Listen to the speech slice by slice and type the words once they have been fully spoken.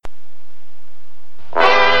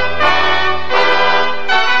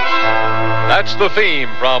That's the theme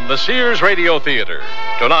from the Sears Radio Theater.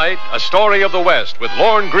 Tonight, a story of the West with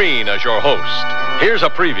Lorne Greene as your host. Here's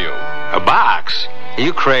a preview. A box? Are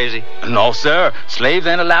you crazy? No, sir. Slaves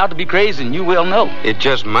ain't allowed to be crazy, and you will know. It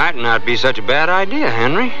just might not be such a bad idea,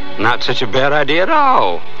 Henry. Not such a bad idea at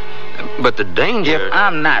all. But the danger... If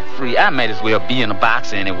I'm not free, I might as well be in a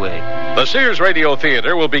box anyway. The Sears Radio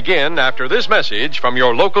Theater will begin after this message from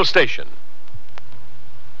your local station.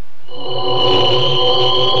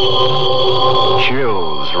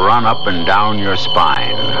 Chills run up and down your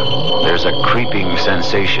spine. There's a creeping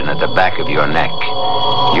sensation at the back of your neck.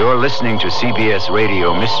 You're listening to CBS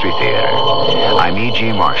Radio Mystery Theater. I'm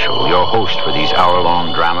E.G. Marshall, your host for these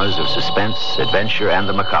hour-long dramas of suspense, adventure, and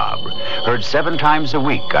the macabre. Heard 7 times a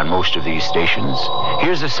week on most of these stations.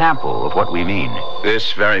 Here's a sample of what we mean.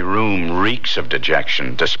 This very room reeks of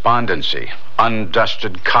dejection, despondency,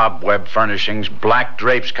 undusted cobweb furnishings, black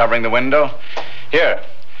drapes covering the window. Here,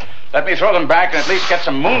 let me throw them back and at least get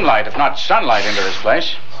some moonlight, if not sunlight, into this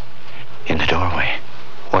place. In the doorway.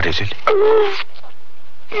 What is it?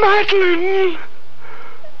 Madeline!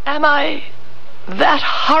 Am I that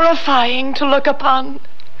horrifying to look upon?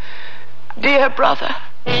 Dear brother.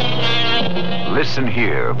 Listen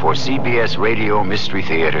here for CBS Radio Mystery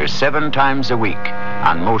Theater 7 times a week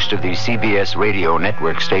on most of these CBS Radio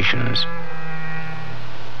network stations.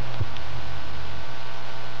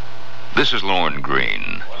 This is Lorne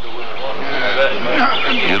Greene.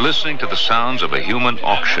 You're listening to the sounds of a human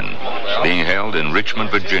auction being held in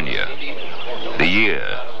Richmond, Virginia. The year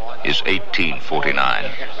is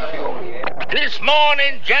 1849. This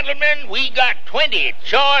morning, gentlemen, we got 20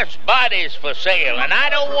 choice bodies for sale, and I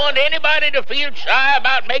don't want anybody to feel shy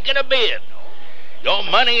about making a bid. Your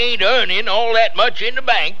money ain't earning all that much in the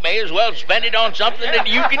bank. May as well spend it on something that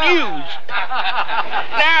you can use.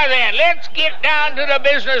 Now then, let's get down to the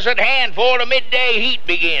business at hand before the midday heat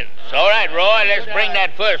begins. All right, Roy, let's bring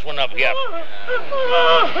that first one up here.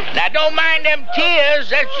 Now, don't mind them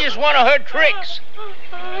tears. That's just one of her tricks.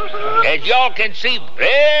 As y'all can see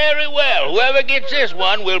very well, whoever gets this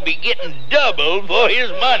one will be getting double for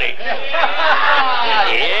his money.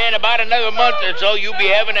 In about another month or so, you'll be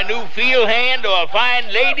having a new field hand or a fine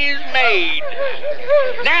lady's maid.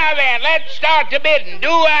 Now then, let's start the bidding.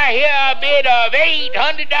 Do I hear a bid of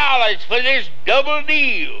 $800 for this double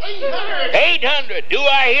deal? 800. Do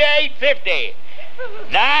I hear 850?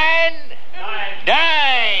 9.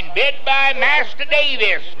 Bid by Master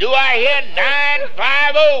Davis. Do I hear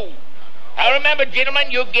 950? Now remember, gentlemen,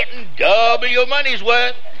 you're getting double your money's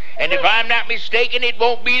worth. And if I'm not mistaken, it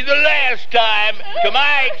won't be the last time. To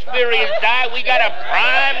my experienced eye, we got a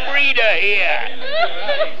prime breeder here.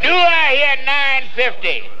 Do I hear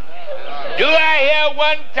 950? Do I hear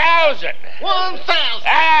 1,000? 1,000.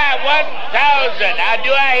 1,000. Now,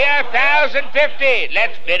 do I hear 1,050?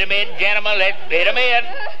 Let's bid 'em in, gentlemen. Let's bid 'em in.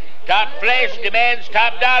 Top flesh demands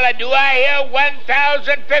top dollar. Do I hear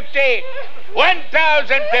 1,050?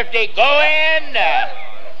 1,050. Go in.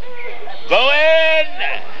 Go in.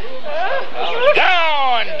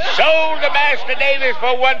 Gone. Sold to Master Davis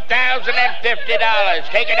for $1,050.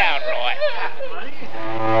 Take it down, Roy.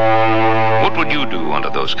 What would you do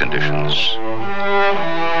under those conditions?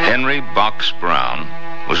 Henry Box Brown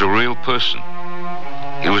was a real person.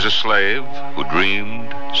 He was a slave who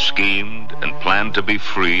dreamed, schemed, and planned to be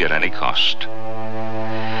free at any cost.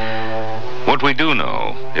 What we do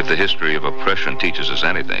know, if the history of oppression teaches us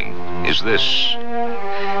anything, is this: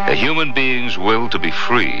 a human being's will to be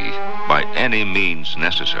free by any means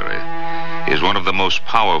necessary is one of the most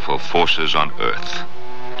powerful forces on earth,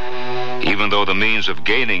 even though the means of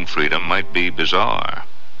gaining freedom might be bizarre.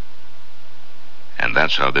 And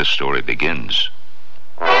that's how this story begins.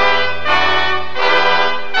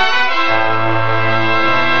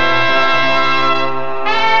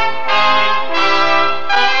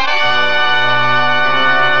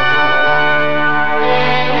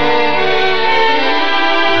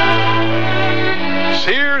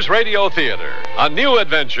 Sears Radio Theater, a new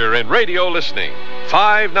adventure in radio listening.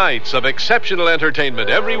 5 nights of exceptional entertainment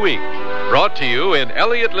every week. Brought to you in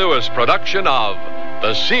Elliott Lewis production of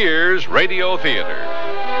the Sears Radio Theater.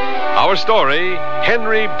 Our story,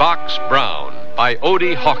 Henry Box Brown, by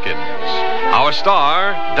Odie Hawkins. Our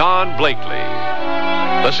star, Don Blakely.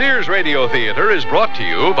 The Sears Radio Theater is brought to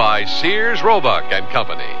you by Sears, Roebuck and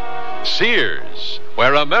Company. Sears,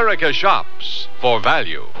 where America shops for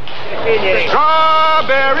value.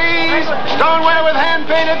 Strawberries! Stoneware with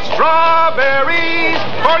hand-painted strawberries!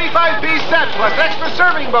 45-piece set plus extra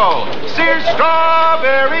serving bowl. Sears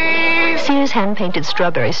Strawberries! Sears hand-painted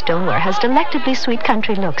strawberry stoneware has delectably sweet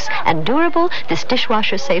country looks. And durable, this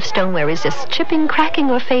dishwasher-safe stoneware resists chipping, cracking,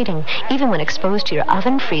 or fading, even when exposed to your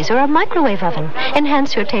oven, freezer, or microwave oven.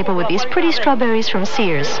 Enhance your table with these pretty strawberries from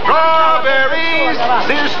Sears. Strawberries!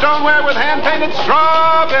 Sears Stoneware with hand-painted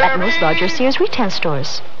strawberries! At most larger Sears retail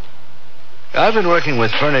stores. I've been working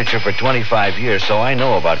with furniture for 25 years, so I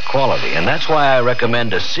know about quality, and that's why I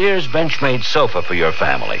recommend a Sears Benchmade sofa for your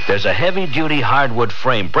family. There's a heavy-duty hardwood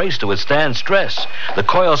frame braced to withstand stress. The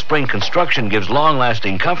coil spring construction gives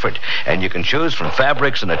long-lasting comfort, and you can choose from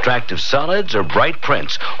fabrics and attractive solids or bright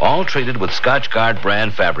prints, all treated with Scotchgard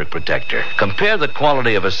brand fabric protector. Compare the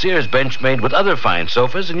quality of a Sears Benchmade with other fine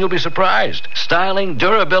sofas, and you'll be surprised. Styling,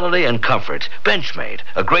 durability, and comfort. Benchmade,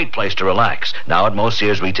 a great place to relax. Now at most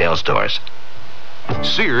Sears retail stores.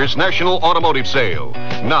 Sears National Automotive Sale.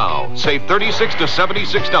 Now, save $36 to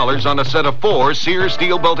 $76 on a set of 4 Sears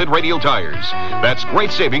steel-belted radial tires. That's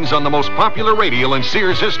great savings on the most popular radial in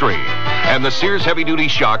Sears history. And the Sears heavy-duty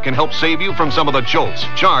shock can help save you from some of the jolts,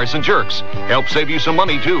 jars, and jerks. Help save you some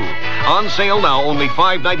money, too. On sale now, only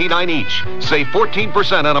 $5.99 each. Save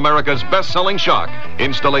 14% on America's best-selling shock.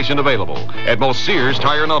 Installation available at most Sears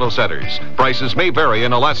Tire and Auto Centers. Prices may vary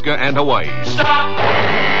in Alaska and Hawaii. Stop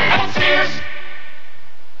at Sears!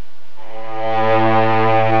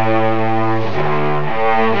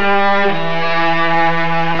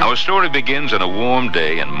 Our story begins on a warm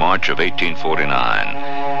day in March of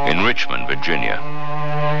 1849 in Richmond, Virginia.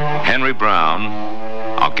 Henry Brown,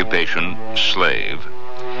 occupation slave,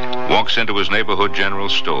 walks into his neighborhood general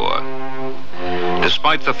store.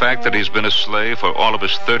 Despite the fact that he's been a slave for all of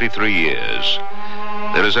his 33 years,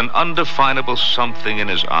 there is an undefinable something in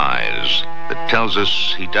his eyes that tells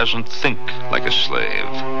us he doesn't think like a slave.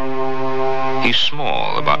 He's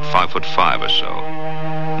small, about 5'5" or so,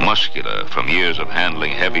 muscular from years of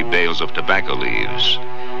handling heavy bales of tobacco leaves,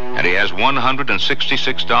 and he has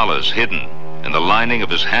 $166 hidden in the lining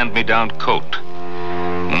of his hand-me-down coat.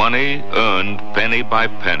 Money earned penny by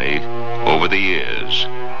penny over the years,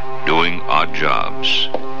 doing odd jobs.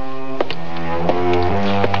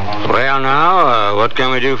 Well, now, what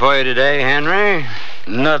can we do for you today, Henry?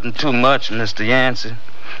 Nothing too much, Mr. Yancey.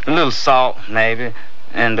 A little salt, maybe,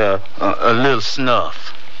 and a little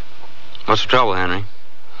snuff. What's the trouble, Henry?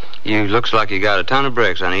 You looks like you got a ton of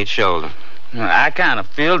bricks on each shoulder. I kind of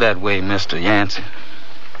feel that way, Mr. Yancey.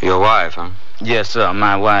 Your wife, huh? Yes, sir,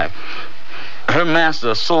 my wife. Her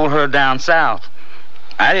master sold her down south.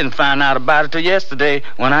 I didn't find out about it till yesterday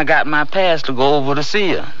when I got my pass to go over to see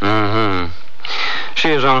her. Mm-hmm.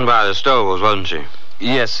 She was owned by the Stovals, wasn't she?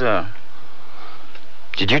 Yes, sir.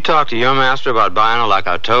 Did you talk to your master about buying her like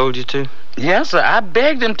I told you to? Yes, sir. I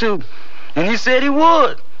begged him to. And he said he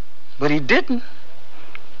would. But he didn't.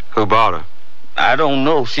 Who bought her? I don't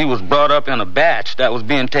know. She was brought up in a batch that was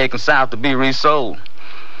being taken south to be resold.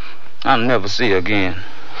 I'll never see her again.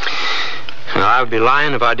 Well, I would be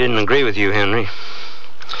lying if I didn't agree with you, Henry.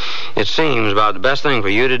 It seems about the best thing for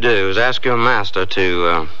you to do is ask your master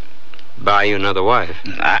to buy you another wife.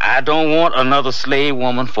 I don't want another slave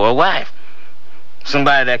woman for a wife.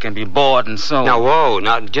 Somebody that can be bought and sold. Now, whoa.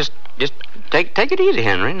 Now, just take it easy,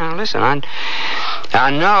 Henry. Now, listen,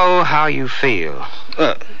 I know how you feel.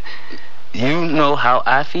 You know how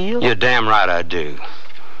I feel? You're damn right I do.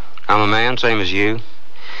 I'm a man, same as you.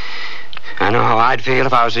 I know how I'd feel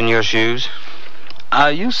if I was in your shoes.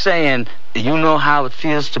 Are you saying you know how it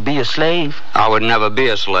feels to be a slave? I would never be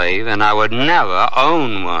a slave, and I would never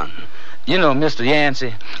own one. You know, Mr.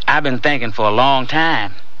 Yancey, I've been thinking for a long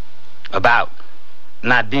time about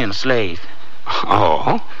not being a slave.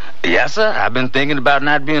 Oh? Yes, sir. I've been thinking about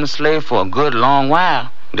not being a slave for a good long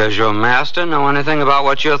while. Does your master know anything about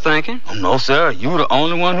what you're thinking? Oh, no, sir. You're the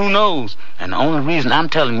only one who knows. And the only reason I'm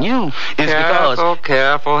telling you is because...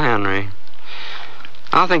 Careful, Henry.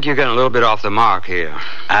 I think you're getting a little bit off the mark here.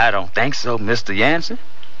 I don't think so, Mr. Yancey.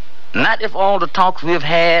 Not if all the talks we've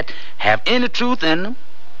had have any truth in them.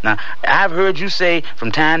 Now, I've heard you say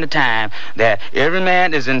from time to time that every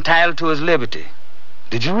man is entitled to his liberty.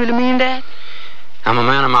 Did you really mean that? I'm a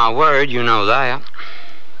man of my word, you know that.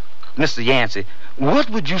 Mr. Yancey, what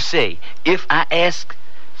would you say if I asked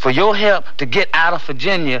for your help to get out of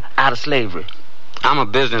Virginia out of slavery? I'm a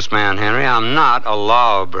businessman, Henry. I'm not a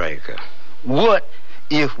lawbreaker. What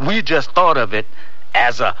if we just thought of it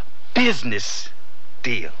as a business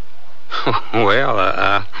deal?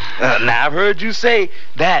 Well, now, I've heard you say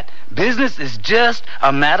that business is just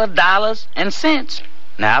a matter of dollars and cents.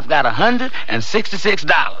 Now, I've got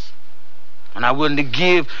 $166. And I wouldn't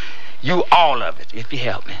give you all of it, if you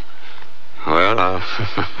help me. Well,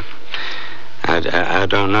 I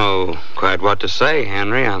don't know quite what to say,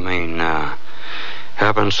 Henry. I mean,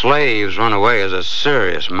 helping slaves run away is a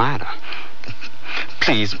serious matter.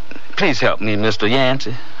 Please help me, Mr.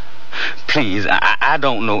 Yancey. Please, I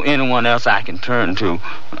don't know anyone else I can turn to.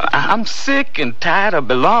 I'm sick and tired of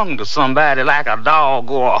belonging to somebody like a dog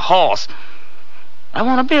or a horse. I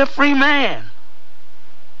want to be a free man.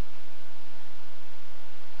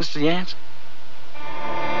 Mr. Yancey?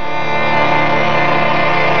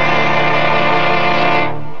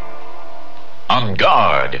 On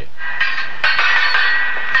guard.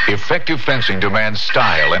 Effective fencing demands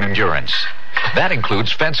style and endurance. That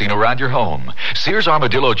includes fencing around your home. Sears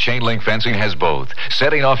Armadillo chain link fencing has both,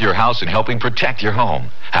 setting off your house and helping protect your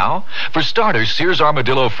home. How? For starters, Sears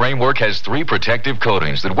Armadillo framework has 3 protective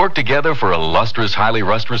coatings that work together for a lustrous, highly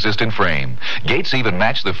rust-resistant frame. Gates even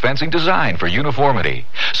match the fencing design for uniformity.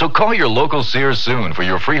 So call your local Sears soon for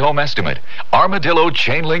your free home estimate. Armadillo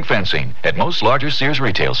chain link fencing at most larger Sears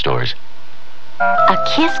retail stores. A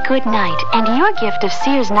kiss goodnight, and your gift of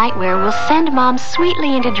Sears nightwear will send Mom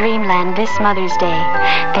sweetly into dreamland this Mother's Day.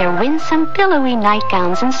 Their winsome, billowy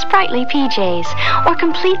nightgowns and sprightly PJs, or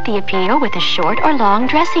complete the appeal with a short or long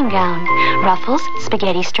dressing gown. Ruffles,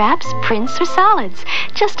 spaghetti straps, prints, or solids.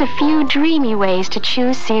 Just a few dreamy ways to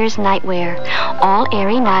choose Sears nightwear. All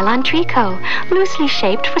airy nylon tricot, loosely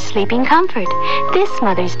shaped for sleeping comfort. This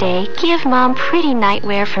Mother's Day, give Mom pretty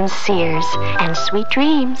nightwear from Sears, and sweet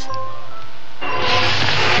dreams.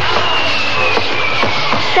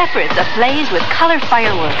 Separates ablaze with color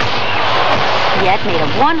fireworks, yet made of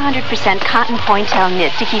 100% cotton pointel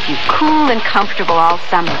knit to keep you cool and comfortable all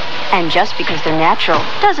summer. And just because they're natural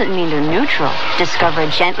doesn't mean they're neutral. Discover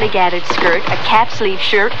a gently gathered skirt, a cap sleeve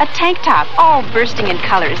shirt, a tank top, all bursting in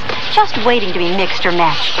colors, just waiting to be mixed or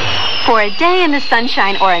matched. For a day in the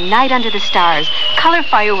sunshine or a night under the stars, color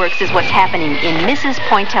fireworks is what's happening in Mrs.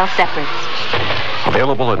 Pointel separates.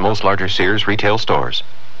 Available at most larger Sears retail stores.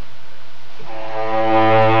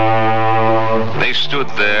 They stood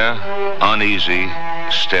there, uneasy,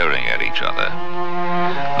 staring at each other.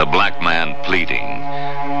 The black man pleading.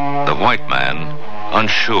 The white man,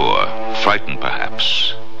 unsure, frightened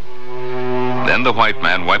perhaps. Then the white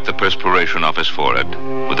man wiped the perspiration off his forehead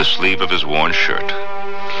with the sleeve of his worn shirt.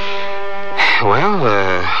 Well,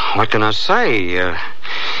 what can I say?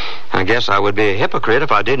 I guess I would be a hypocrite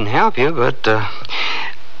if I didn't help you, but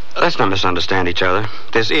let's not misunderstand each other.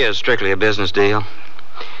 This is strictly a business deal.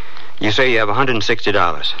 You say you have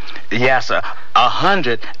 $160. Yes, sir.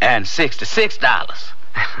 $166.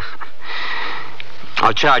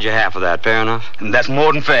 I'll charge you half of that. Fair enough? That's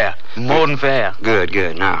more than fair. More than fair.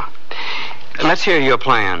 Good. Now, let's hear your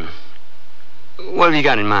plan. What have you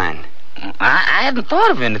got in mind? I hadn't thought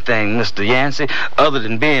of anything, Mr. Yancey, other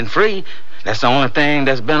than being free. That's the only thing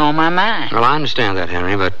that's been on my mind. Well, I understand that,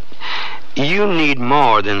 Henry, but you need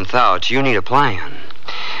more than thoughts. You need a plan.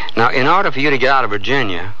 Now, in order for you to get out of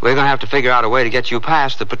Virginia, we're going to have to figure out a way to get you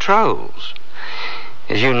past the patrols.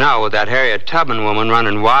 As you know, with that Harriet Tubman woman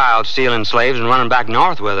running wild, stealing slaves and running back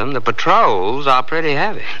north with them, the patrols are pretty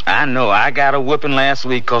heavy. I know. I got a whipping last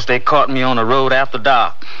week because they caught me on the road after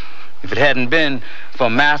dark. If it hadn't been for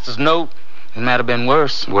Master's note, it might have been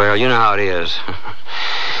worse. Well, you know how it is.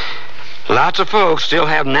 Lots of folks still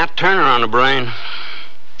have Nat Turner on the brain.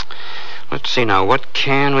 Let's see now, what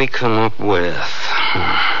can we come up with?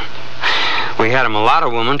 We had a mulatto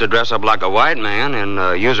woman to dress up like a white man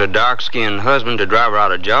and use her dark-skinned husband to drive her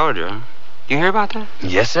out of Georgia. You hear about that?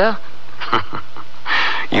 Yes, sir.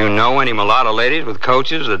 You know any mulatto ladies with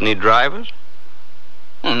coaches that need drivers?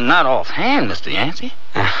 Well, not offhand, Mr. Yancey.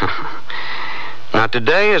 Now,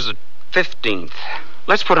 today is the 15th.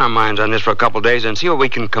 Let's put our minds on this for a couple of days and see what we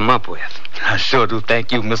can come up with. I sure do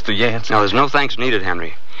thank you, Mr. Yancey. Now, there's no thanks needed,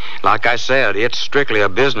 Henry. Like I said, it's strictly a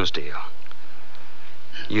business deal.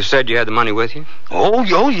 You said you had the money with you?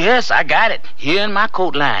 Oh, yes, I got it. Here in my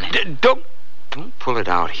coat lining. Don't pull it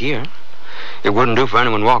out here. It wouldn't do for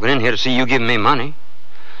anyone walking in here to see you giving me money.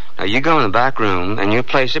 Now, you go in the back room and you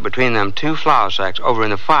place it between them 2 flour sacks over in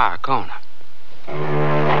the far corner.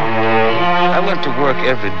 I went to work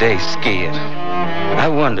every day scared. I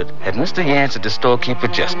wondered, had Mr. Yancey, the storekeeper,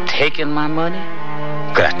 just taken my money?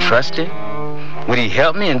 Could I trust him? Would he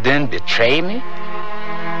help me and then betray me?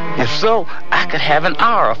 If so, I could have an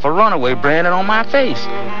hour for runaway branded on my face.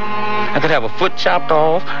 I could have a foot chopped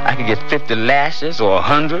off. I could get 50 lashes or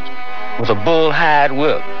 100 with a bull hide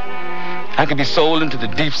whip. I could be sold into the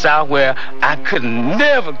deep south where I could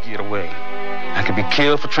never get away. I could be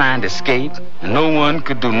killed for trying to escape, and no one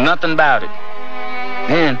could do nothing about it.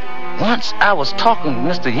 Then Once I was talking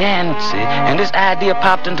with Mr. Yancey, and this idea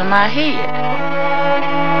popped into my head.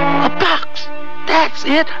 A box. That's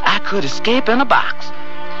it. I could escape in a box.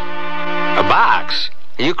 A box?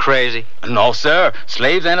 Are you crazy? No, sir.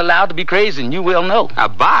 Slaves ain't allowed to be crazy, and you will know. A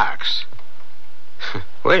box?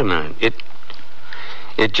 Wait a minute.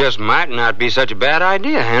 It just might not be such a bad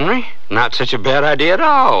idea, Henry. Not such a bad idea at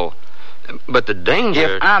all. But the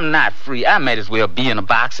danger... If I'm not free, I might as well be in a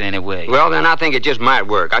box anyway. Well, then I think it just might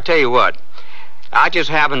work. I'll tell you what. I just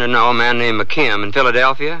happen to know a man named McKim in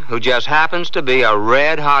Philadelphia who just happens to be a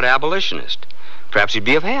red-hot abolitionist. Perhaps he'd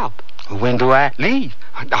be of help. When do I leave?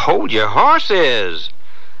 Hold your horses.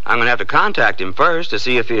 I'm going to have to contact him first to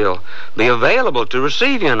see if he'll be available to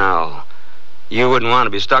receive you and all. You wouldn't want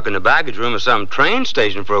to be stuck in the baggage room of some train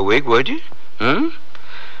station for a week, would you?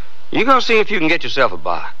 You go see if you can get yourself a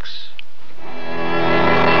box.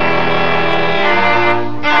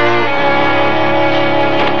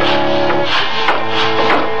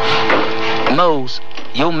 Mose,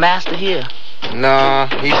 your master here? No,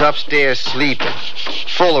 he's upstairs sleeping.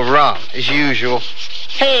 Full of rum, as usual.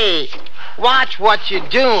 Hey, watch what you're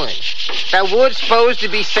doing. That wood's supposed to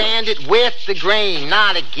be sanded with the grain,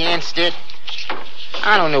 not against it.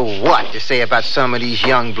 I don't know what to say about some of these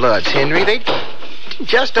young bloods, Henry. They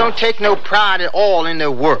just don't take no pride at all in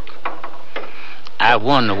their work. I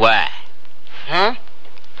wonder why. Huh?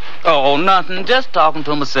 Oh, nothing. Just talking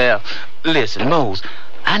to myself. Listen, Mose,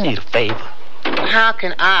 I need a favor. How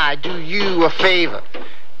can I do you a favor?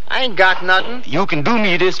 I ain't got nothing. You can do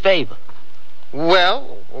me this favor.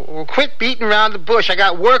 Well, quit beating around the bush. I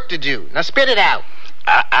got work to do. Now spit it out.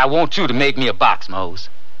 I want you to make me a box, Mose.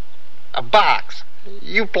 A box?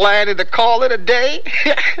 You planning to call it a day?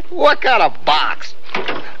 What kind of box?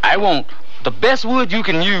 I want the best wood you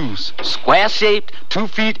can use. Square-shaped, 2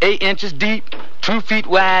 feet 8 inches deep, 2 feet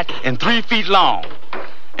wide, and 3 feet long.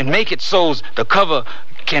 And make it so the cover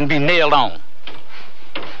can be nailed on.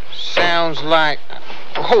 Sounds like...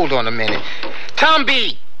 Hold on a minute. Tom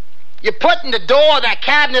B., you're putting the door of that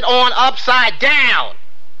cabinet on upside down.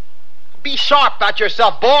 Be sharp about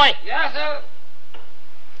yourself, boy. Yes, sir.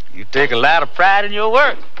 You take a lot of pride in your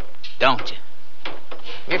work, don't you?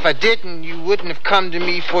 If I didn't, you wouldn't have come to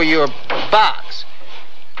me for your box.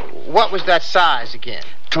 What was that size again?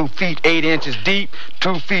 2 feet 8 inches deep,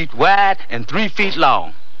 2 feet wide, and 3 feet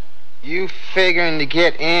long. You figuring to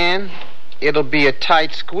get in? It'll be a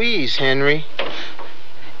tight squeeze, Henry.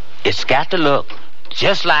 It's got to look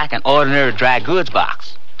just like an ordinary dry goods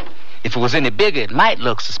box. If it was any bigger, it might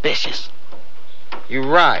look suspicious. You're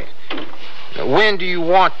right. Now, when do you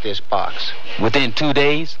want this box? Within 2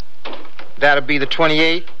 days. That'll be the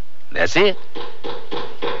 28th? That's it.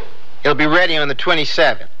 It'll be ready on the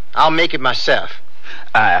 27th. I'll make it myself.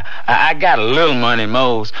 I got a little money,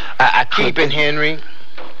 Mose. I Keep it, Henry.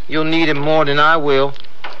 You'll need it more than I will.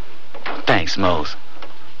 Thanks, Mose.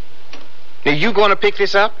 Are you going to pick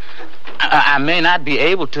this up? I may not be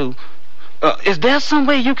able to. Is there some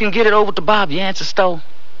way you can get it over to Bob Yancey's store?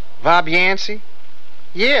 Bob Yancey?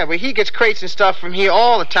 Yeah, but he gets crates and stuff from here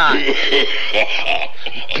all the time.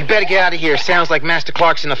 You better get out of here. Sounds like Master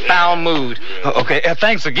Clark's in a foul mood. Okay,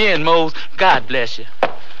 thanks again, Mose. God bless you.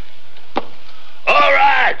 All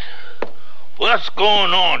right. What's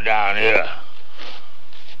going on down here?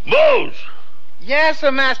 Mose! Yes,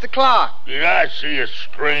 sir, Master Clark. Did I see a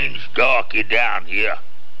strange darky down here?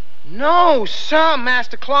 No, sir,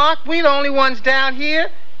 Master Clark. We're the only ones down here.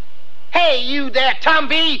 Hey, you there, Tom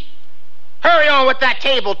B. Hurry on with that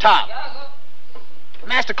tabletop. Yes, sir.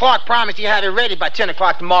 Master Clark promised you have it ready by 10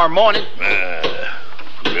 o'clock tomorrow morning.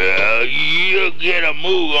 You get a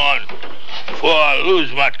move on before I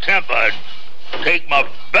lose my temper and take my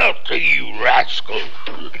belt to you rascals.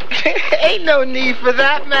 Ain't no need for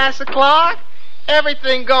that, Master Clark.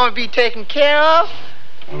 Everything gonna be taken care of.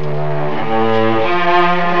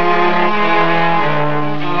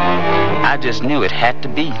 I just knew it had to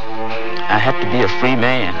be. I had to be a free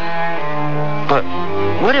man. But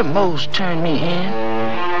what if Mose turned me in?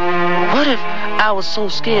 What if I was so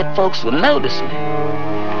scared folks would notice me?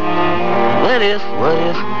 What if?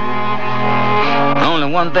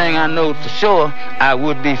 Only one thing I know for sure, I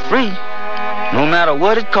would be free. No matter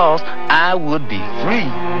what it cost, I would be free.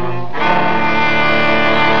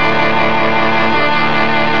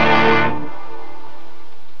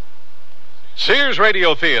 Sears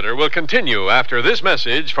Radio Theater will continue after this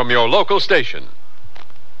message from your local station.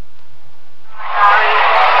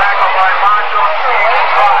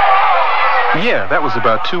 Yeah, that was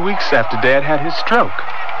about 2 weeks after Dad had his stroke.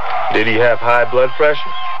 Did he have high blood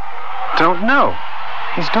pressure? Don't know.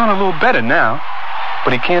 He's doing a little better now,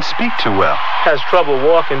 but he can't speak too well. Has trouble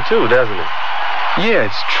walking too, doesn't he? Yeah,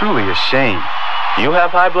 it's truly a shame. You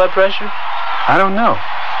have high blood pressure? I don't know.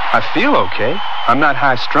 I feel okay. I'm not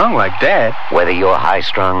high-strung like Dad. Whether you're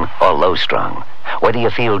high-strung or low-strung, whether you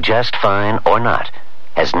feel just fine or not,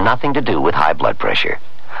 has nothing to do with high blood pressure.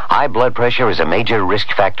 High blood pressure is a major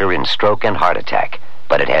risk factor in stroke and heart attack,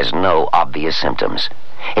 but it has no obvious symptoms.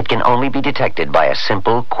 It can only be detected by a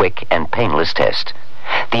simple, quick, and painless test.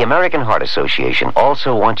 The American Heart Association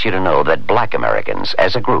also wants you to know that black Americans,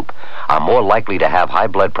 as a group, are more likely to have high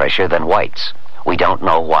blood pressure than whites. We don't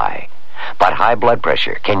know why. But high blood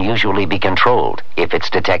pressure can usually be controlled if it's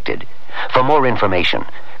detected. For more information,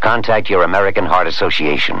 contact your American Heart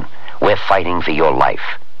Association. We're fighting for your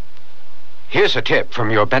life. Here's a tip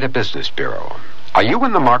from your Better Business Bureau. Are you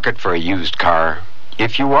in the market for a used car?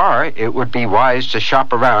 If you are, it would be wise to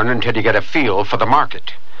shop around until you get a feel for the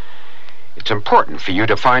market. It's important for you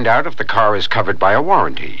to find out if the car is covered by a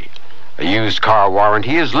warranty. A used car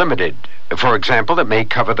warranty is limited. For example, it may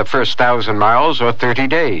cover the first 1,000 miles or 30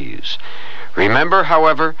 days. Remember,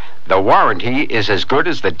 however, the warranty is as good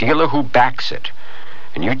as the dealer who backs it.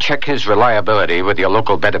 And you check his reliability with your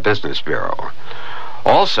local Better Business Bureau.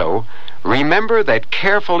 Also, remember that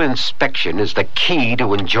careful inspection is the key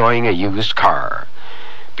to enjoying a used car.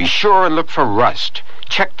 Be sure and look for rust.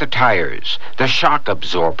 Check the tires, the shock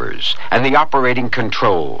absorbers, and the operating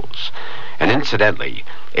controls. And incidentally,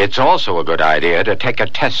 it's also a good idea to take a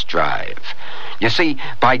test drive. You see,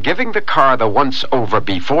 by giving the car the once-over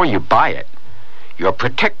before you buy it, you're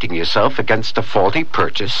protecting yourself against a faulty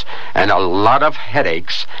purchase and a lot of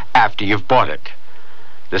headaches after you've bought it.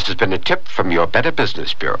 This has been a tip from your Better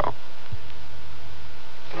Business Bureau.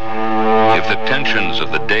 If the tensions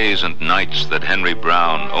of the days and nights that Henry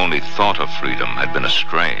Brown only thought of freedom had been a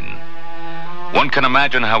strain, one can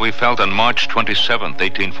imagine how he felt on March 27th,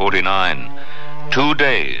 1849, 2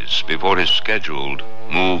 days before his scheduled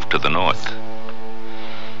move to the north.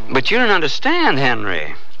 But you don't understand,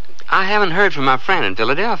 Henry. I haven't heard from my friend in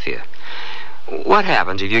Philadelphia. What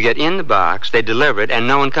happens if you get in the box, they deliver it, and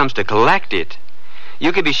no one comes to collect it?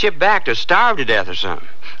 You could be shipped back to starve to death or something.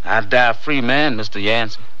 I'd die a free man, Mr.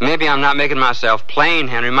 Yancey. Maybe I'm not making myself plain,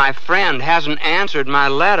 Henry. My friend hasn't answered my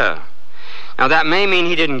letter. Now, that may mean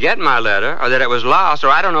he didn't get my letter, or that it was lost, or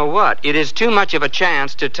I don't know what. It is too much of a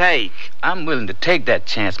chance to take. I'm willing to take that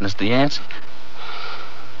chance, Mr. Yancey.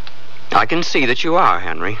 I can see that you are,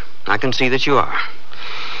 Henry. I can see that you are.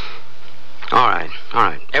 All right.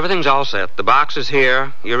 Everything's all set. The box is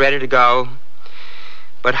here. You're ready to go.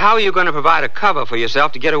 But how are you going to provide a cover for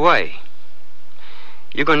yourself to get away?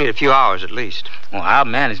 You're going to need a few hours at least. Well, I'll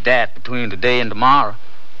manage that between today and tomorrow.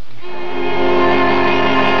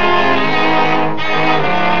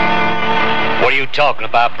 What are you talking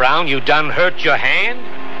about, Brown? You done hurt your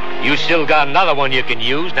hand? You still got another one you can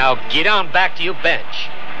use. Now get on back to your bench.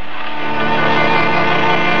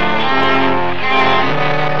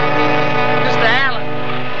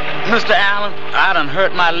 Mr. Allen, I done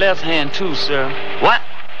hurt my left hand too, sir. What?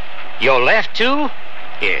 Your left too?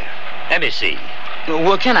 Here, let me see.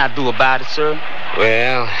 What can I do about it, sir?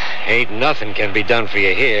 Well, ain't nothing can be done for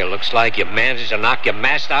you here. Looks like you managed to knock your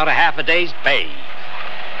master out of half a day's pay.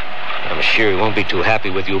 I'm sure he won't be too happy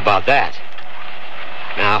with you about that.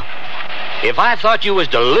 Now, if I thought you was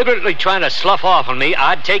deliberately trying to slough off on me,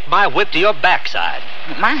 I'd take my whip to your backside.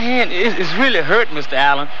 My hand is really hurt, Mr.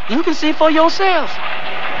 Allen. You can see for yourself.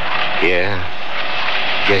 Yeah,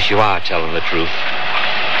 guess you are telling the truth.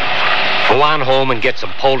 Go on home and get some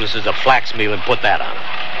poultices of flax meal and put that on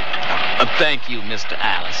it. Thank you, Mr.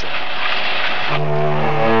 Allison.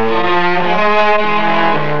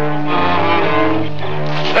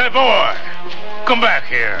 Hey, boy, come back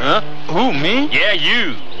here. Huh? Who, me? Yeah,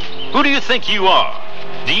 you. Who do you think you are?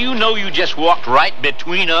 Do you know you just walked right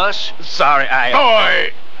between us? Sorry,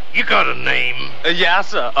 Boy, you got a name? Yes,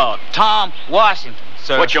 sir. Tom Washington,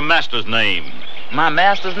 sir. What's your master's name? My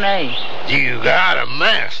master's name? You got a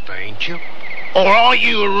master, ain't you? Or are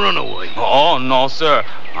you a runaway? Oh, no, sir.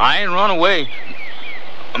 I ain't run away.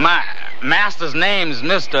 My master's name is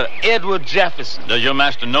Mr. Edward Jefferson. Does your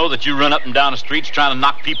master know that you run up and down the streets trying to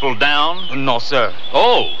knock people down? No, sir.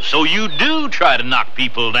 Oh, so you do try to knock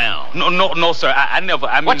people down? No, sir. I never...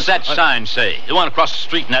 What's that sign say? The one across the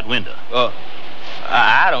street in that window?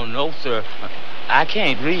 I don't know, sir. I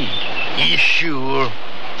can't read. You sure?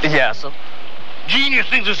 Yes, sir. Gene, you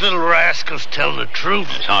think this little rascal's telling the truth?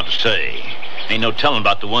 It's hard to say. Ain't no telling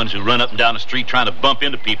about the ones who run up and down the street trying to bump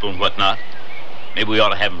into people and whatnot. Maybe we ought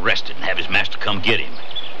to have him arrested and have his master come get him.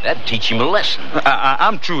 That'd teach him a lesson.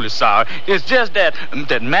 I'm truly sorry. It's just that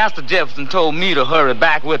Master Jefferson told me to hurry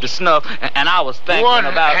back with the snuff, and I was thinking what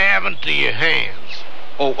about... What happened to your hands?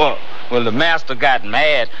 Well, the master got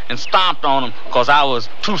mad and stomped on him because I was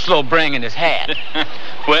too slow bringing his hat.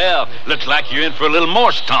 Well, looks like you're in for a little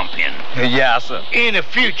more stomping. Yeah, sir. In the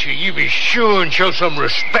future, you be sure and show some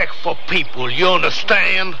respect for people, you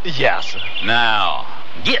understand? Yeah, sir. Now,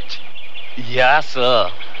 get. Yeah,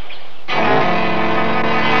 sir.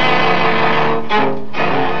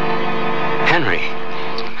 Henry,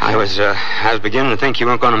 I was beginning to think you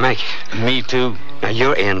weren't going to make it. Me too. Now,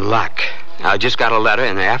 you're in luck. I just got a letter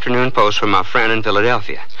in the afternoon post from my friend in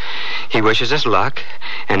Philadelphia. He wishes us luck,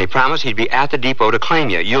 and he promised he'd be at the depot to claim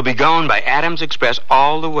you. You'll be going by Adams Express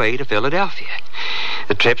all the way to Philadelphia.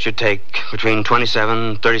 The trip should take between 27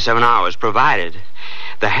 and 37 hours, provided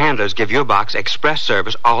the handlers give your box express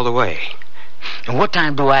service all the way. And what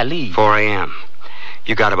time do I leave? 4 a.m.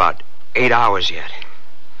 You got about 8 hours yet.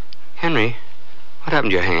 Henry, what happened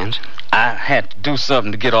to your hands? I had to do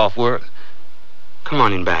something to get off work. Come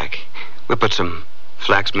on in back. We'll put some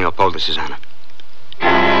flax meal poultices on it.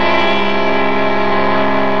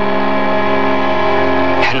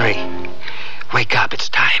 Henry, wake up. It's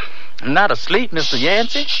time. I'm not asleep, Mr.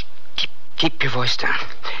 Yancey. Keep your voice down.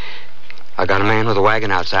 I got a man with a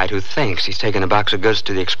wagon outside who thinks he's taking a box of goods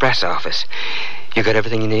to the express office. You got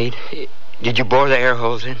everything you need? Did you bore the air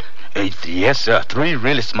holes in? Yes, sir. 3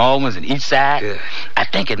 really small ones on each side. Good. I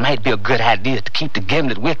think it might be a good idea to keep the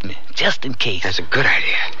gimlet with me, just in case. That's a good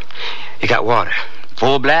idea. You got water?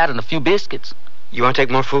 Full bladder and a few biscuits. You want to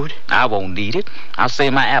take more food? I won't need it. I'll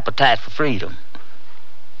save my appetite for freedom.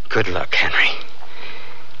 Good luck, Henry.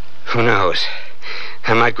 Who knows?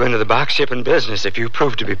 I might go into the box shipping business if you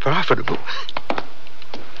prove to be profitable.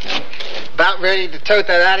 About ready to tote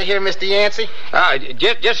that out of here, Mr. Yancey?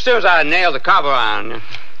 Just as soon as I nail the cover on.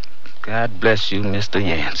 God bless you, Mr.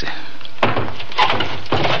 Yancey.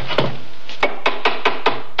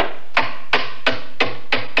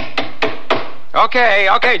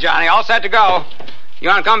 Okay, Johnny. All set to go. You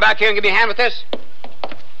want to come back here and give me a hand with this?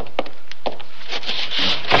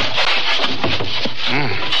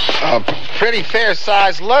 A pretty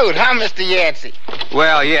fair-sized load, huh, Mr. Yancey?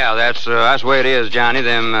 Well, yeah, that's the way it is, Johnny.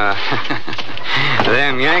 Them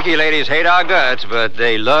Yankee ladies hate our guts, but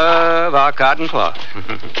they love our cotton cloth.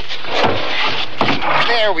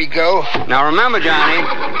 There we go. Now, remember,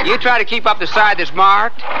 Johnny, you try to keep up the side that's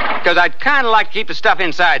marked, because I'd kind of like to keep the stuff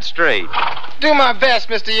inside straight. Do my best,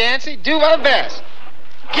 Mr. Yancey. Do my best.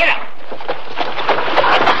 Get up.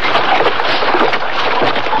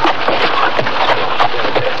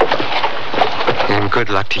 And good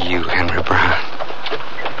luck to you, Henry Brown.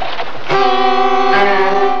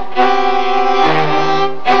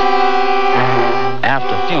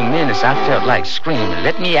 After a few minutes, I felt like screaming,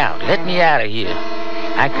 let me out of here.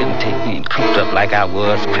 I couldn't take being cooped up like I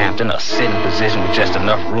was, cramped in a sitting position with just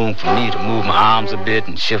enough room for me to move my arms a bit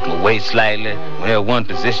and shift my weight slightly. Well, one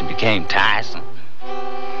position became tiresome.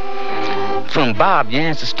 From Bob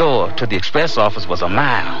Yancey's store to the express office was a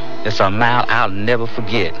mile. It's a mile I'll never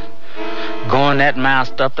forget. Going that mile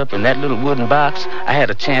stuffed up in that little wooden box, I had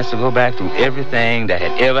a chance to go back through everything that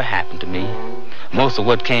had ever happened to me. Most of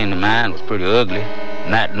what came to mind was pretty ugly,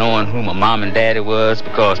 not knowing who my mom and daddy was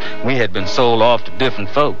because we had been sold off to different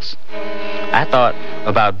folks. I thought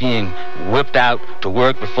about being whipped out to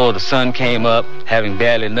work before the sun came up, having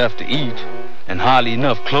barely enough to eat, and hardly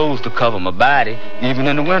enough clothes to cover my body, even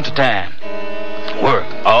in the wintertime. Work,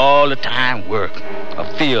 all the time work,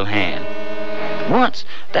 a field hand. Once,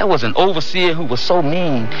 there was an overseer who was so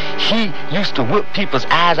mean, he used to whip people's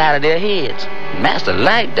eyes out of their heads. Master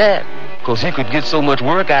liked that, because he could get so much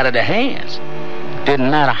work out of their hands.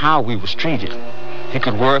 Didn't matter how we was treated. He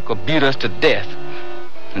could work or beat us to death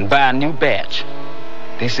and buy a new batch.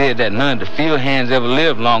 They said that none of the field hands ever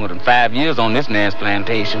lived longer than 5 years on this man's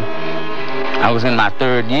plantation. I was in my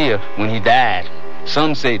 3rd year when he died.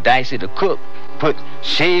 Some say Dicey the cook put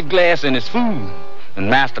shaved glass in his food, and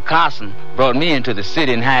Master Carson brought me into the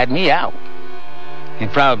city and hired me out. He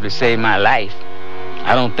probably saved my life.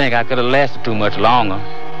 I don't think I could have lasted too much longer.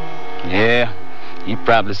 Yeah, he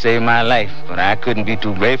probably saved my life, but I couldn't be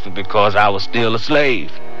too grateful because I was still a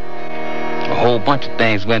slave. A whole bunch of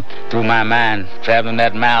things went through my mind traveling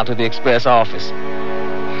that mile to the express office.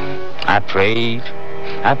 I prayed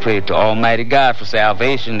to Almighty God for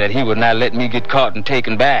salvation, that he would not let me get caught and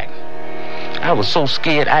taken back. I was so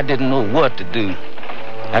scared I didn't know what to do.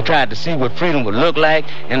 I tried to see what freedom would look like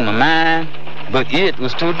in my mind, but it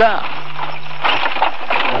was too dark.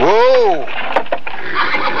 Whoa!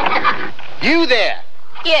 You there!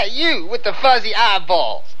 Yeah, you with the fuzzy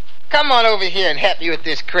eyeballs. Come on over here and help me with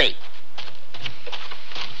this crate.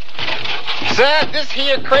 Sir, this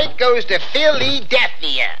here crate goes to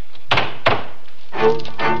Philadelphia.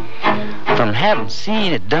 From having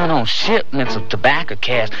seen it done on shipments of tobacco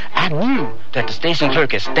cash, I knew that the station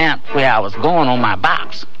clerk had stamped where I was going on my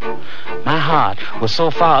box. My heart was so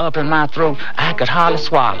far up in my throat, I could hardly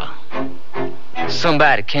swallow.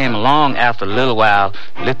 Somebody came along after a little while,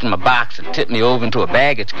 lifted my box and tipped me over into a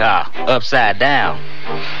baggage car, upside down.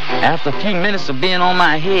 After a few minutes of being on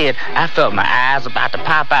my head, I felt my eyes about to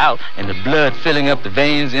pop out and the blood filling up the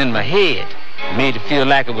veins in my head. It made it feel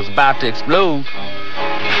like it was about to explode.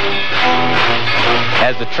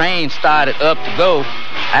 As the train started up to go,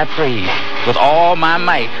 I prayed with all my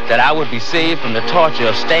might that I would be saved from the torture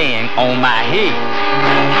of staying on my head.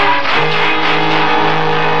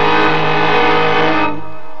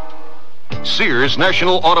 Sears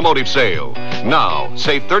National Automotive Sale. Now,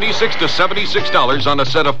 save $36 to $76 on a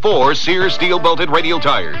set of 4 Sears steel-belted radial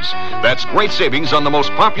tires. That's great savings on the most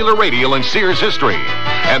popular radial in Sears history.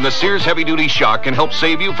 And the Sears heavy-duty shock can help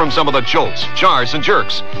save you from some of the jolts, jars, and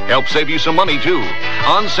jerks. Help save you some money, too.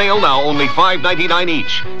 On sale now, only $5.99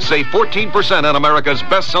 each. Save 14% on America's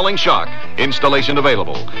best-selling shock. Installation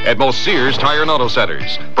available at most Sears Tire and Auto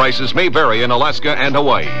Centers. Prices may vary in Alaska and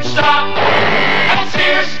Hawaii. Stop at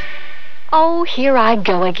Sears. Oh, here I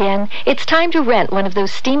go again. It's time to rent one of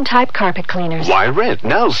those steam-type carpet cleaners. Why rent?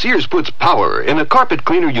 Now Sears puts power in a carpet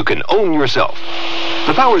cleaner you can own yourself.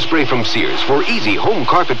 The Power Spray from Sears for easy home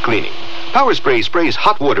carpet cleaning. Power Spray sprays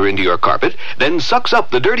hot water into your carpet, then sucks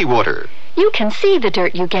up the dirty water. You can see the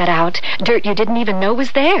dirt you get out. Dirt you didn't even know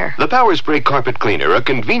was there. The Power Spray Carpet Cleaner, a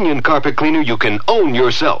convenient carpet cleaner you can own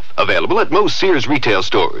yourself. Available at most Sears retail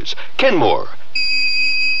stores. Kenmore.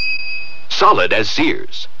 Solid as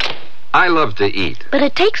Sears. I love to eat. But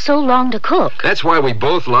it takes so long to cook. That's why we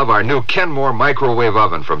both love our new Kenmore microwave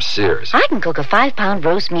oven from Sears. I can cook a 5-pound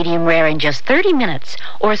roast medium rare in just 30 minutes,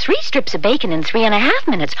 or 3 strips of bacon in 3.5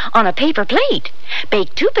 minutes on a paper plate.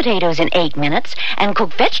 Bake 2 potatoes in 8 minutes, and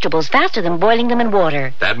cook vegetables faster than boiling them in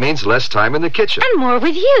water. That means less time in the kitchen. And more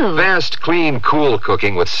with you. Fast, clean, cool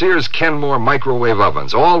cooking with Sears Kenmore microwave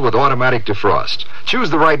ovens, all with automatic defrost. Choose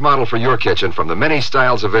the right model for your kitchen from the many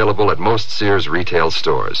styles available at most Sears retail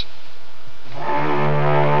stores.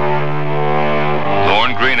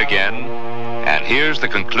 Lorne Greene again, and here's the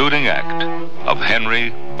concluding act of Henry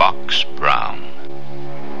Box Brown.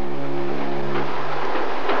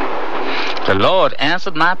 The Lord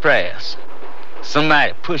answered my prayers.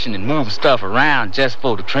 Somebody pushing and moving stuff around just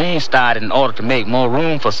before the train started in order to make more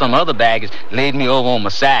room for some other baggage laid me over on my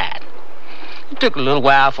side. It took a little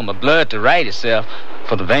while for my blood to right itself,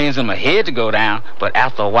 for the veins in my head to go down, but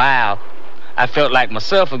after a while, I felt like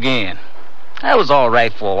myself again. I was all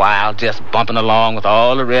right for a while, just bumping along with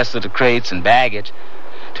all the rest of the crates and baggage,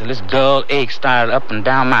 till this dull ache started up and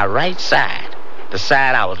down my right side, the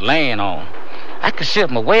side I was laying on. I could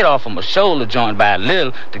shift my weight off of my shoulder joint by a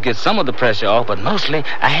little to get some of the pressure off, but mostly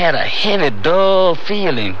I had a heavy, dull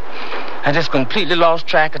feeling. I just completely lost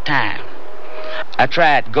track of time. I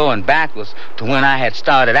tried going backwards to when I had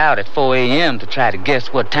started out at 4 a.m. to try to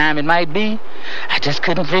guess what time it might be. I just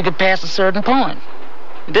couldn't figure past a certain point.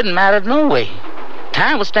 It didn't matter no way.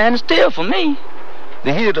 Time was standing still for me.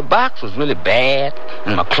 The heat of the box was really bad,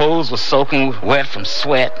 and my clothes were soaking wet from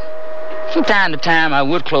sweat. From time to time, I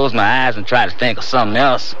would close my eyes and try to think of something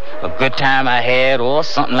else, a good time I had or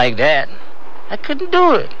something like that. I couldn't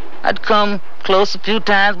do it. I'd come close a few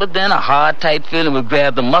times, but then a hard, tight feeling would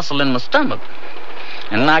grab the muscle in my stomach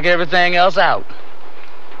and knock everything else out.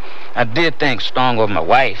 I did think strong of my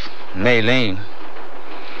wife, Maylene.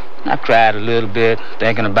 I cried a little bit,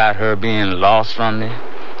 thinking about her being lost from me.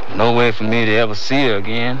 No way for me to ever see her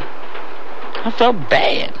again. I felt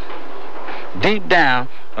bad, deep down,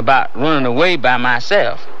 about running away by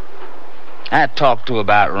myself. I had talked to her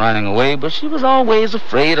about running away, but she was always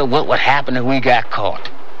afraid of what would happen if we got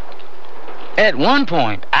caught. At one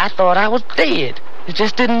point, I thought I was dead. It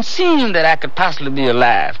just didn't seem that I could possibly be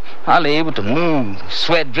alive. Hardly able to move,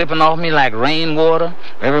 sweat dripping off me like rainwater,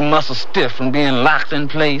 every muscle stiff from being locked in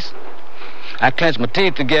place. I clenched my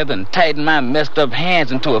teeth together and tightened my messed up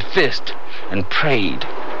hands into a fist and prayed.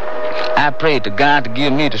 I prayed to God to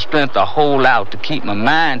give me the strength to hold out, to keep my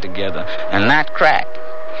mind together and not crack.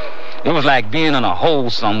 It was like being in a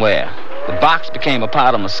hole somewhere. The box became a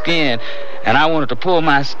part of my skin, and I wanted to pull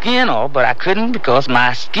my skin off, but I couldn't because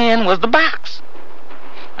my skin was the box.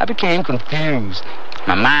 I became confused.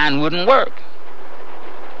 My mind wouldn't work.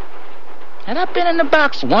 Had I been in the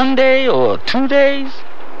box 1 day or 2 days?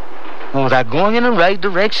 Or was I going in the right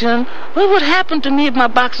direction? What would happen to me if my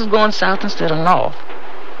box was going south instead of north?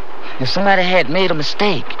 If somebody had made a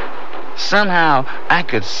mistake, Somehow, I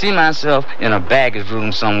could see myself in a baggage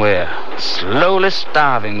room somewhere, slowly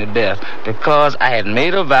starving to death because I had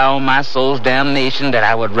made a vow on my soul's damnation that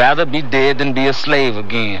I would rather be dead than be a slave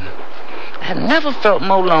again. I had never felt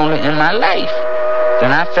more lonely in my life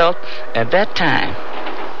than I felt at that time.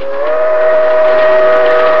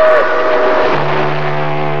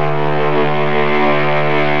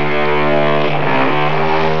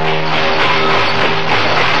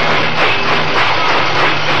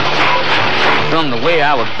 From the way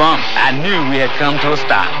I was bumped, I knew we had come to a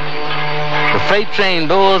stop. The freight train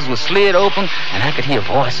doors were slid open, and I could hear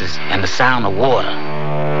voices and the sound of water.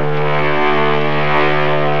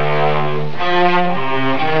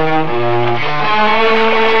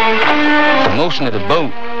 The motion of the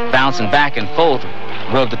boat, bouncing back and forth,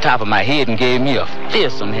 rubbed the top of my head and gave me a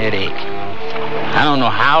fearsome headache. I don't know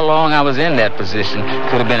how long I was in that position.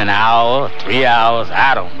 Could have been an hour, 3 hours,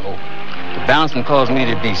 I don't know. The bouncing caused me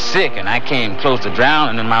to be sick, and I came close to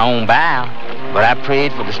drowning in my own bile. But I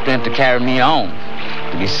prayed for the strength to carry me on,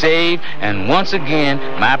 to be saved, and once again,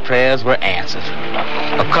 my prayers were answered.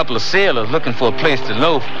 A couple of sailors looking for a place to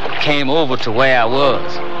loaf came over to where I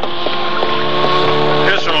was.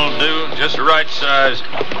 This one'll do, just the right size.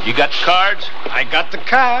 You got the cards? I got the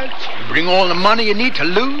cards. You bring all the money you need to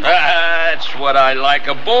lose? That's what I like,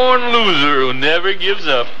 a born loser who never gives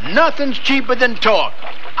up. Nothing's cheaper than talk.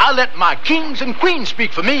 I'll let my kings and queens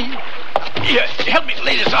speak for me. Here, help me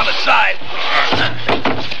lay this on the side.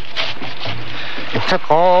 It took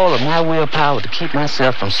all of my willpower to keep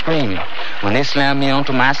myself from screaming when they slammed me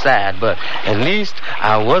onto my side, but at least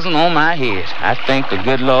I wasn't on my head. I thank the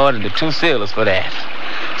good Lord and the two sailors for that.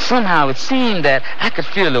 Somehow it seemed that I could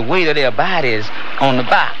feel the weight of their bodies on the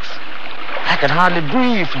box. I could hardly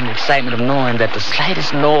breathe from the excitement of knowing that the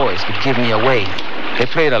slightest noise could give me away. They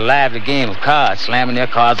played a lively game of cards, slamming their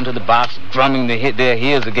cards into the box, drumming their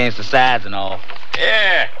heels against the sides and all.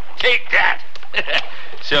 Yeah, take that.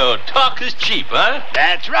 So talk is cheap, huh?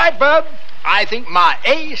 That's right, Bub. I think my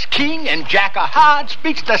ace, king, and jack of hearts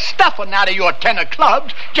beats the stuffing out of your 10 of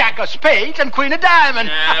clubs, jack of spades, and queen of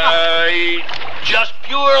diamonds. Just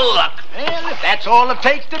pure luck. Well, if that's all it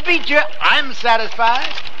takes to beat you, I'm satisfied.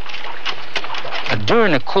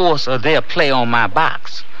 During the course of their play on my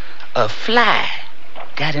box, a fly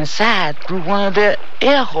got inside through one of their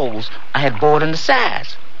air holes I had bored in the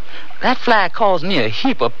sides. That fly caused me a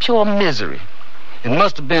heap of pure misery. It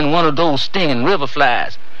must have been one of those stinging river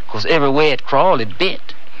flies, because everywhere it crawled, it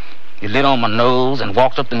bit. It lit on my nose and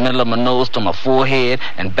walked up the middle of my nose to my forehead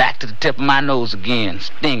and back to the tip of my nose again,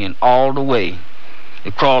 stinging all the way.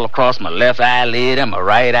 It crawled across my left eyelid and my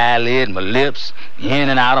right eyelid, my lips, in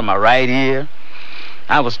and out of my right ear.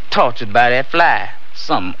 I was tortured by that fly,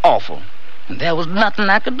 something awful, and there was nothing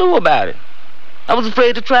I could do about it. I was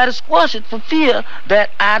afraid to try to squash it for fear that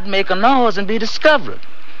I'd make a noise and be discovered.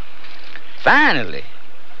 Finally.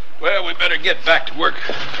 Well, we better get back to work.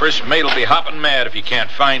 First mate'll be hopping mad if he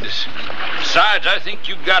can't find us. Besides, I think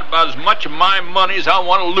you've got about as much of my money as I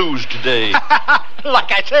want to lose today.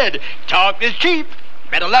 Like I said, talk is cheap.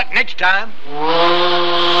 Better luck next time.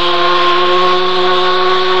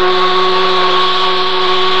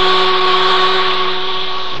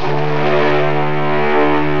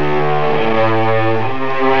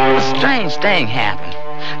 A strange thing happened.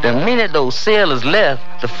 The minute those sailors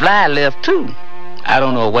left, the fly left too. I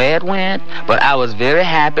don't know where it went, but I was very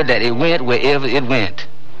happy that it went wherever it went.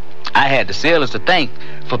 I had the sailors to thank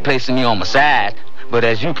for placing me on my side, but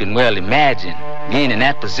as you can well imagine, being in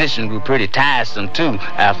that position grew pretty tiresome too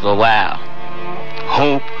after a while.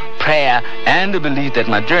 Hope, prayer, and the belief that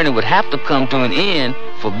my journey would have to come to an end,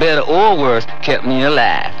 for better or worse, kept me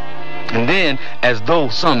alive. And then, as though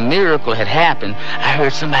some miracle had happened, I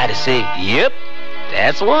heard somebody say, "Yep,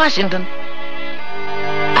 that's Washington."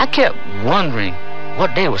 I kept wondering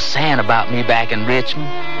what they were saying about me back in Richmond.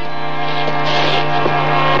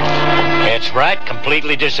 That's right,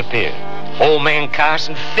 completely disappeared. Old man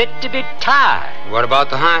Carson fit to be tied. What about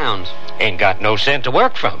the hounds? Ain't got no scent to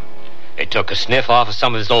work from. They took a sniff off of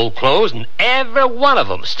some of his old clothes, and every one of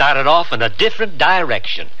them started off in a different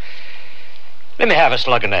direction. Let me have a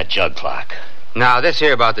slug in that jug clock. Now, this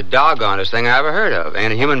here about the doggonest thing I ever heard of.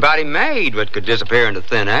 Ain't a human body made but could disappear into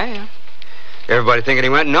thin air. Everybody thinking he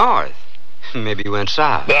went north. Maybe he went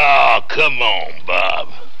south. Oh, come on, Bob.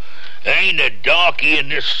 Ain't a darky in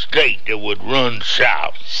this state that would run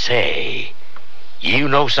south. Say, you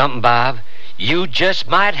know something, Bob? You just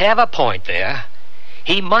might have a point there.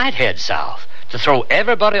 He might head south to throw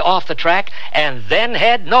everybody off the track and then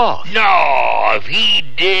head north. No, if he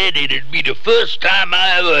did, it'd be the first time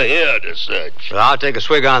I ever heard of such. Well, I'll take a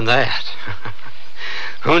swig on that.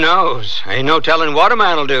 Who knows? Ain't no telling what a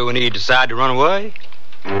man will do when he decide to run away.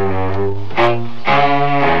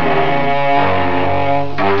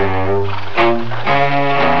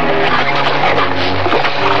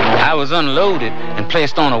 I was unloaded and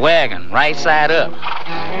placed on a wagon, right side up.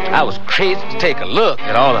 I was crazy to take a look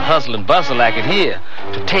at all the hustle and bustle I could hear,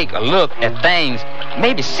 to take a look at things,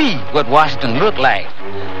 maybe see what Washington looked like.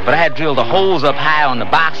 But I had drilled the holes up high on the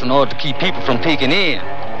box in order to keep people from peeking in.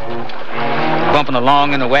 Bumping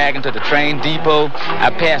along in the wagon to the train depot, I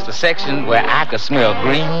passed a section where I could smell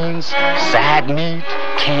greens, side meat,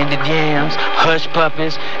 candied yams, hush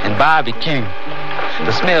puppies, and barbecue.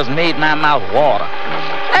 The smells made my mouth water.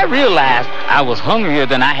 I realized I was hungrier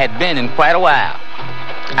than I had been in quite a while.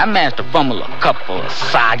 I managed to fumble a couple of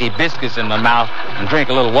soggy biscuits in my mouth and drink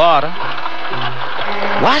a little water.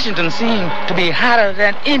 Washington seemed to be hotter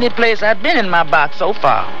than any place I'd been in my box so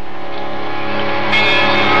far.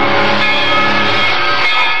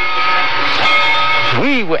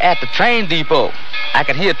 We were at the train depot. I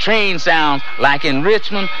could hear train sounds like in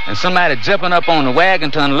Richmond and somebody jumping up on the wagon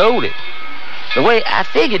to unload it. The way I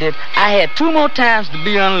figured it, I had 2 more times to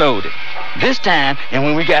be unloaded. This time, and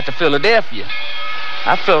when we got to Philadelphia,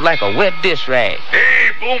 I felt like a wet dish rag. Hey,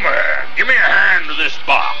 Boomer, give me a hand to this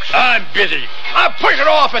box. I'm busy. I'll push it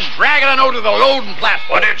off and drag it on over to the loading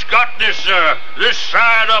platform. But it's got this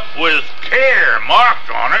side up with care marked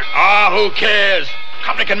on it. Ah, who cares?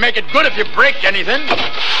 Company can make it good if you break anything.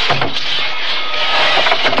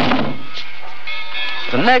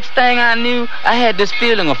 The next thing I knew, I had this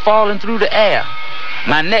feeling of falling through the air.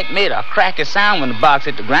 My neck made a cracky sound when the box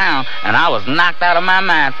hit the ground, and I was knocked out of my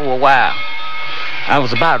mind for a while. I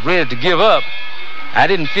was about ready to give up. I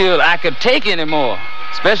didn't feel I could take any more,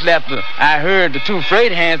 especially after I heard the 2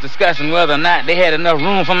 freight hands discussing whether or not they had enough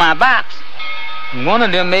room for my box. And one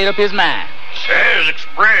of them made up his mind. Says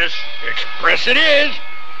express. Express it is.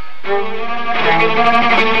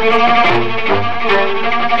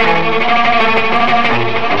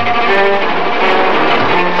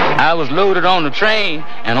 I was loaded on the train,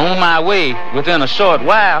 and on my way, within a short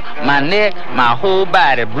while, my neck, my whole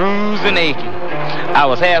body bruised and aching. I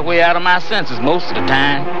was halfway out of my senses most of the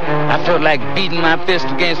time. I felt like beating my fist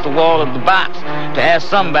against the wall of the box to ask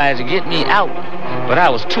somebody to get me out, but I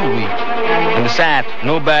was too weak. And besides,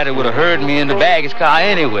 nobody would have heard me in the baggage car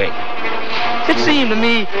anyway. It seemed to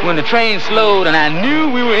me, when the train slowed and I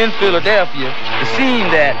knew we were in Philadelphia, it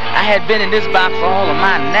seemed that I had been in this box for all of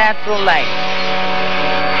my natural life.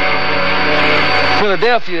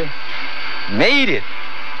 Philadelphia made it,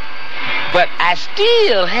 but I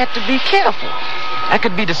still had to be careful. I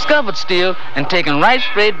could be discovered still and taken right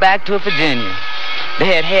straight back to Virginia. They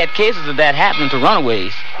had cases of that happening to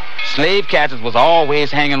runaways. Slave catchers was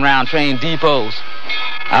always hanging around train depots.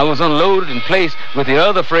 I was unloaded and placed with the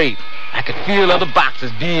other freight. I could feel other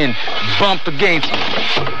boxes being bumped against me.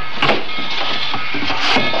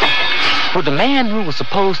 Would the man who was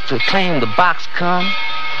supposed to claim the box come?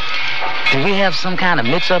 Did we have some kind of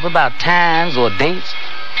mix-up about times or dates?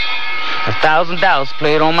 $1,000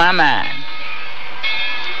 played on my mind.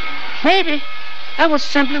 Maybe I would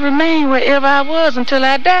simply remain wherever I was until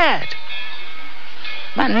I died.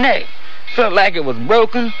 My neck felt like it was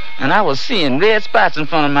broken, and I was seeing red spots in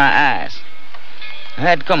front of my eyes. I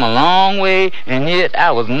had come a long way, and yet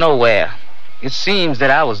I was nowhere. It seems that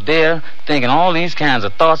I was there thinking all these kinds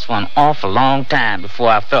of thoughts for an awful long time before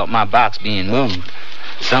I felt my box being moved.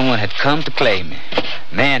 Someone had come to claim me.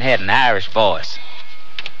 Man had an Irish voice.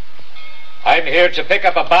 I'm here to pick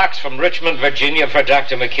up a box from Richmond, Virginia for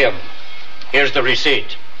Dr. McKim. Here's the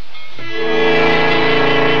receipt.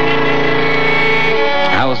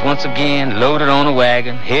 I was once again loaded on a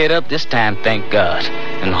wagon, head up this time, thank God,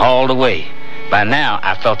 and hauled away. By now,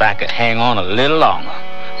 I felt I could hang on a little longer.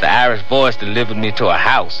 The Irish voice delivered me to a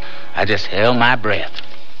house. I just held my breath.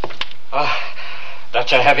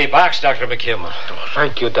 That's a heavy box, Dr. McKim. Oh,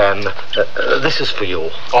 thank you, Dan. This is for you.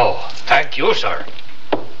 Oh, thank you, sir.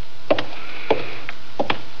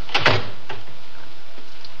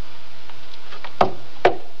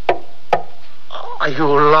 Are you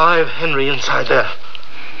alive, Henry, inside there?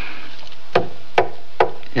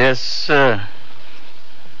 Yes, sir.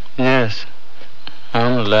 Yes,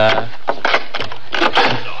 I'm alive.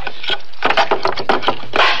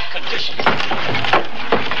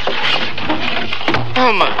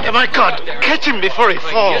 Oh, my God. Catch him before he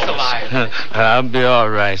falls. I'll be all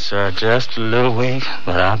right, sir. Just a little weak,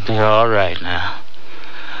 but I'll be all right now.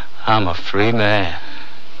 I'm a free man.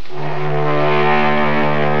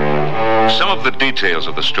 Some of the details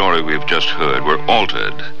of the story we've just heard were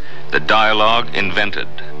altered, the dialogue invented.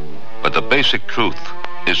 But the basic truth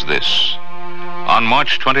is this. On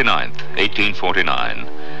March 29th, 1849,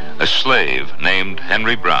 a slave named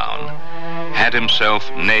Henry Brown had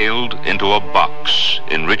himself nailed into a box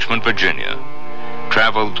in Richmond, Virginia,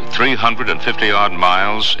 traveled 350-odd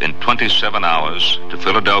miles in 27 hours to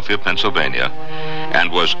Philadelphia, Pennsylvania,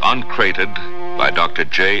 and was uncrated by Dr.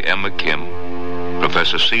 J. M. McKim,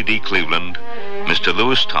 Professor C.D. Cleveland, Mr.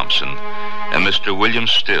 Lewis Thompson, and Mr. William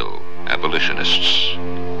Still, abolitionists.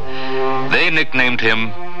 They nicknamed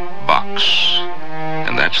him Box,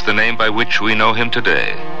 and that's the name by which we know him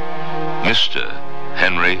today, Mr.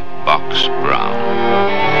 Henry Box Brown.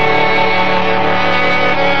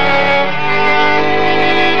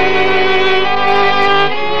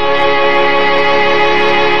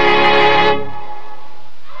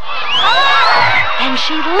 And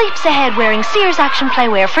she leaps ahead wearing Sears action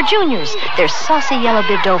playwear for juniors. Their saucy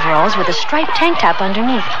yellow-bibbed overalls with a striped tank top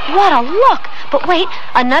underneath. What a look! But wait,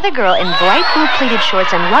 another girl in bright blue pleated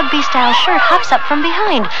shorts and rugby-style shirt hops up from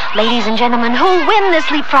behind. Ladies and gentlemen, who'll win this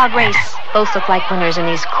leapfrog race? Both look like winners in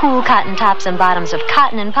these cool cotton tops and bottoms of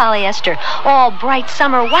cotton and polyester. All bright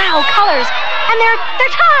summer wow colors. And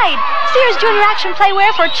they're tied! Sears Junior action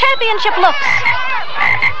playwear for championship looks.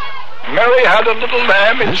 Mary had a little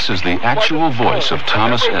lamb. This is the actual voice of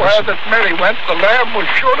Thomas Everywhere Edison, that Mary went, the lamb was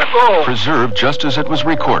sure to go. preserved just as it was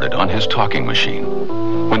recorded on his talking machine.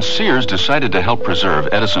 When Sears decided to help preserve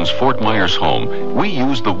Edison's Fort Myers home, we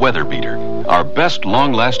used the Weather Beater, our best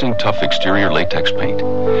long-lasting tough exterior latex paint.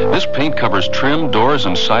 This paint covers trim, doors,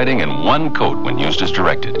 and siding in one coat when used as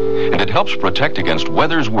directed, and it helps protect against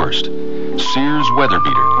weather's worst. Sears Weather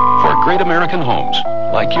Beater for great American homes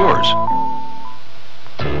like yours.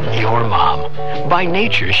 Your mom. By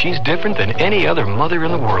nature, she's different than any other mother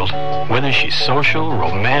in the world. Whether she's social,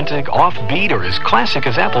 romantic, offbeat, or as classic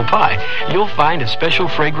as apple pie, you'll find a special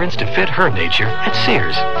fragrance to fit her nature at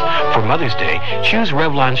Sears. For Mother's Day, choose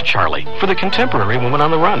Revlon's Charlie for the contemporary woman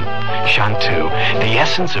on the run. Chanteuse, the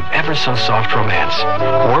essence of ever-so-soft romance.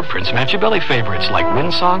 Or Prince Machiavelli favorites like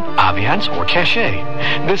Windsong, Aviance, or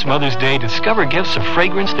Cachet. This Mother's Day, discover gifts of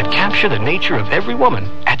fragrance that capture the nature of every woman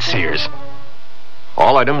at Sears.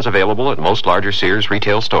 All items available at most larger Sears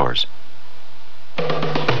retail stores.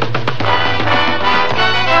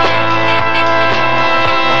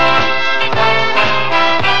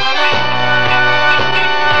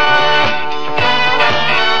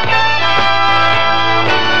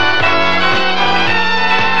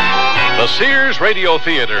 The Sears Radio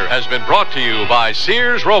Theater has been brought to you by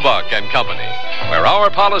Sears Roebuck and Company, where our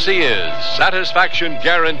policy is satisfaction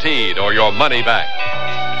guaranteed or your money back.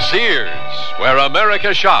 Sears, where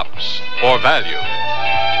America shops for value.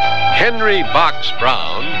 Henry Box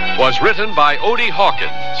Brown was written by Odie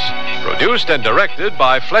Hawkins, produced and directed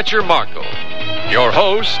by Fletcher Markle. Your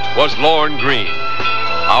host was Lorne Green.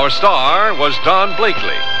 Our star was Don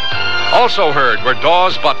Blakely. Also heard were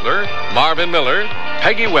Dawes Butler, Marvin Miller,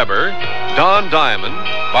 Peggy Weber, Don Diamond,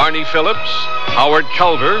 Barney Phillips, Howard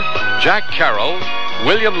Culver, Jack Carroll,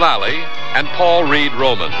 William Lally, and Paul Reed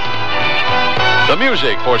Roman. The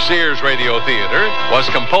music for Sears Radio Theater was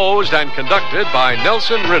composed and conducted by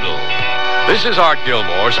Nelson Riddle. This is Art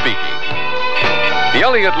Gilmore speaking. The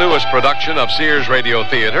Elliott Lewis production of Sears Radio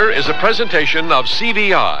Theater is a presentation of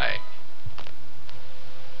CVI.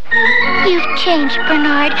 You've changed,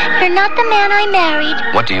 Bernard. You're not the man I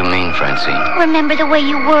married. What do you mean, Francine? Remember the way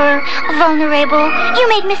you were, vulnerable. You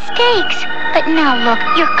made mistakes. But now look,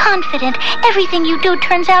 you're confident. Everything you do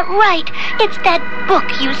turns out right. It's that book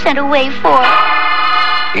you sent away for.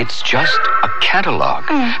 It's just a catalog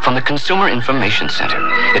from the Consumer Information Center.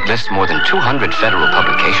 It lists more than 200 federal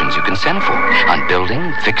publications you can send for on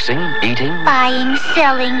building, fixing, eating. Buying,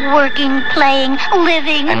 selling, working, playing,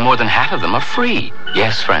 living. And more than half of them are free.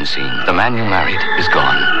 Yes, Francine, the man you married is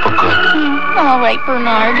gone for good. All right,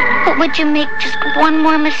 Bernard. But would you make just one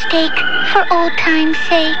more mistake for old time's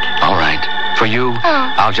sake? All right. For you,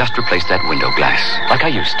 I'll just replace that window glass like I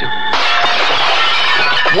used to.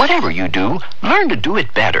 Whatever you do, learn to do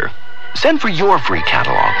it better. Send for your free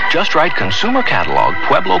catalog. Just write Consumer Catalog,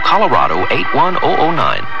 Pueblo, Colorado,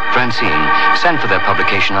 81009. Francine, send for their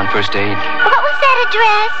publication on First Aid. What was that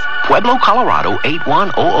address? Pueblo, Colorado,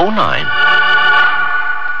 81009.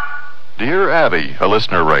 Dear Abby, a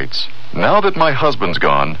listener writes, now that my husband's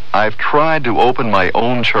gone, I've tried to open my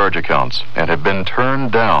own charge accounts and have been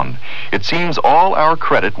turned down. It seems all our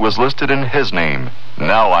credit was listed in his name.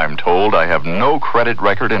 Now I'm told I have no credit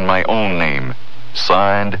record in my own name.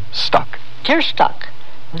 Signed, Stuck. Dear Stuck,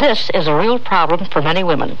 this is a real problem for many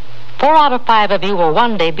women. 4 out of 5 of you will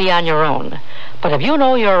one day be on your own. But if you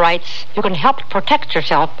know your rights, you can help protect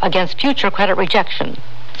yourself against future credit rejection.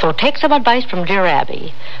 So take some advice from dear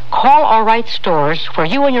Abby. Call or write stores where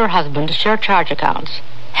you and your husband share charge accounts.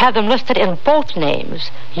 Have them listed in both names,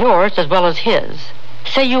 yours as well as his.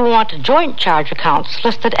 Say you want joint charge accounts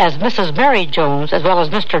listed as Mrs. Mary Jones as well as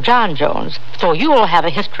Mr. John Jones, so you will have a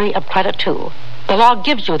history of credit too. The law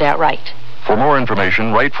gives you that right. For more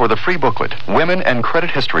information, write for the free booklet, Women and Credit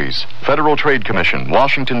Histories, Federal Trade Commission,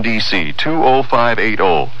 Washington, D.C.,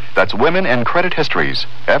 20580. That's Women and Credit Histories,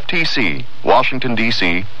 FTC, Washington,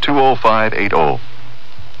 D.C., 20580.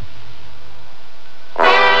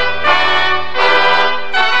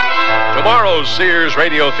 Tomorrow's Sears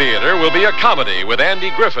Radio Theater will be a comedy with Andy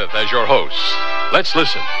Griffith as your host. Let's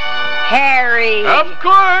listen. Harry. Of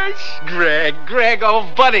course. Greg,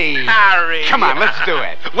 old buddy. Harry. Come on, let's do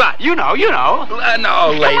it. What? You know.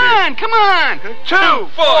 No, later. Come on. 2,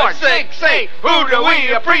 4, 6, 8. Who do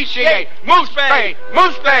we appreciate? Moose Bay,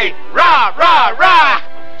 rah, rah, rah.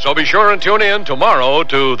 So be sure and tune in tomorrow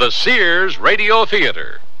to the Sears Radio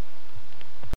Theater.